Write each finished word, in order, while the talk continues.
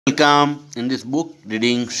Welcome in this book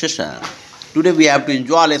reading session. Today we have to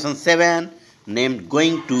enjoy lesson 7 named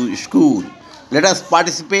Going to School. Let us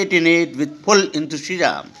participate in it with full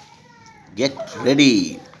enthusiasm. Get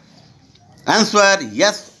ready. Answer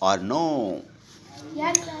yes or no.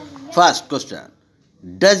 Yes. First question.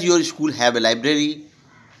 Does your school have a library?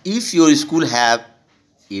 If your school have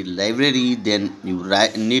a library, then you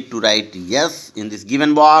need to write yes in this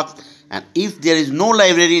given box. And if there is no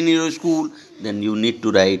library in your school, then you need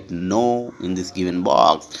to write no in this given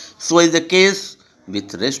box. So is the case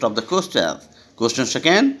with rest of the questions. Question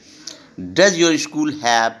second. Does your school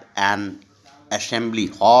have an assembly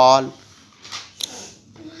hall?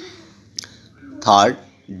 Third.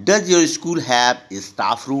 Does your school have a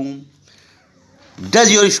staff room?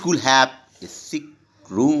 Does your school have a sick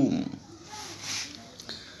room?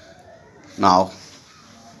 Now,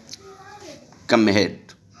 come ahead.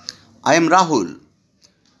 I am Rahul.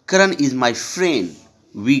 Karan is my friend.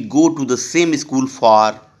 We go to the same school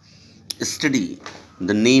for study.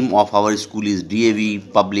 The name of our school is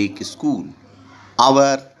DAV Public School.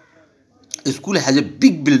 Our school has a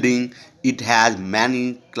big building. It has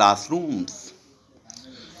many classrooms.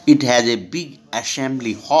 It has a big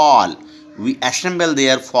assembly hall. We assemble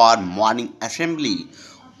there for morning assembly.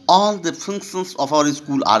 All the functions of our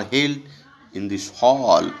school are held in this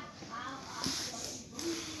hall.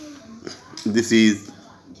 This is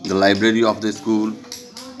the library of the school.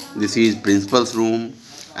 This is principal's room,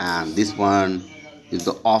 and this one is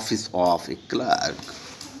the office of a clerk.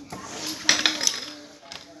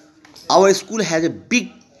 Our school has a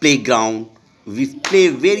big playground. We play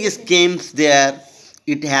various games there.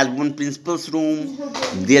 It has one principal's room.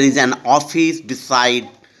 There is an office beside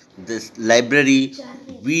this library.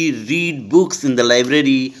 We read books in the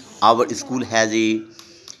library. Our school has a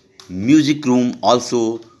music room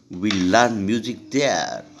also. We learn music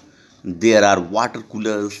there. There are water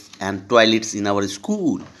coolers and toilets in our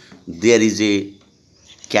school. There is a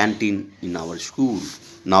canteen in our school.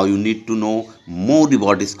 Now you need to know more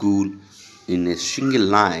about the school in a single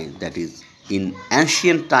line. That is, in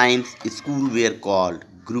ancient times, schools were called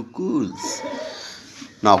gurukuls.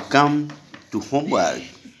 Now come to homework.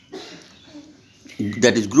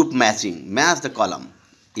 That is group matching. Match the column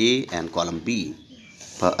A and column B.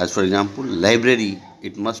 As for example, library,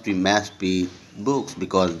 it must be matched with books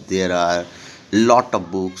because there are lot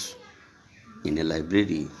of books in a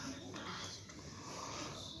library.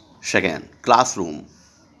 Second, classroom,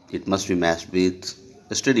 it must be matched with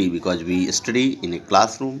study because we study in a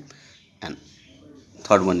classroom. And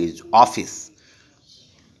third one is office.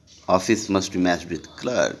 Office must be matched with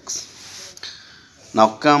clerks. Now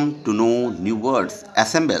come to know new words.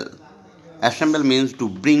 Assemble. Assemble means to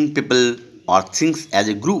bring people or things as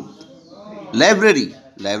a group. Library.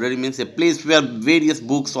 Library means a place where various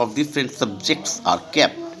books of different subjects are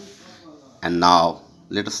kept. And now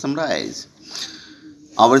let us summarize.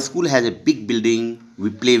 Our school has a big building. We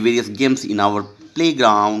play various games in our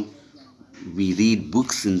playground. We read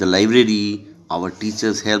books in the library. Our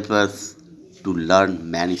teachers help us to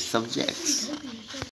learn many subjects.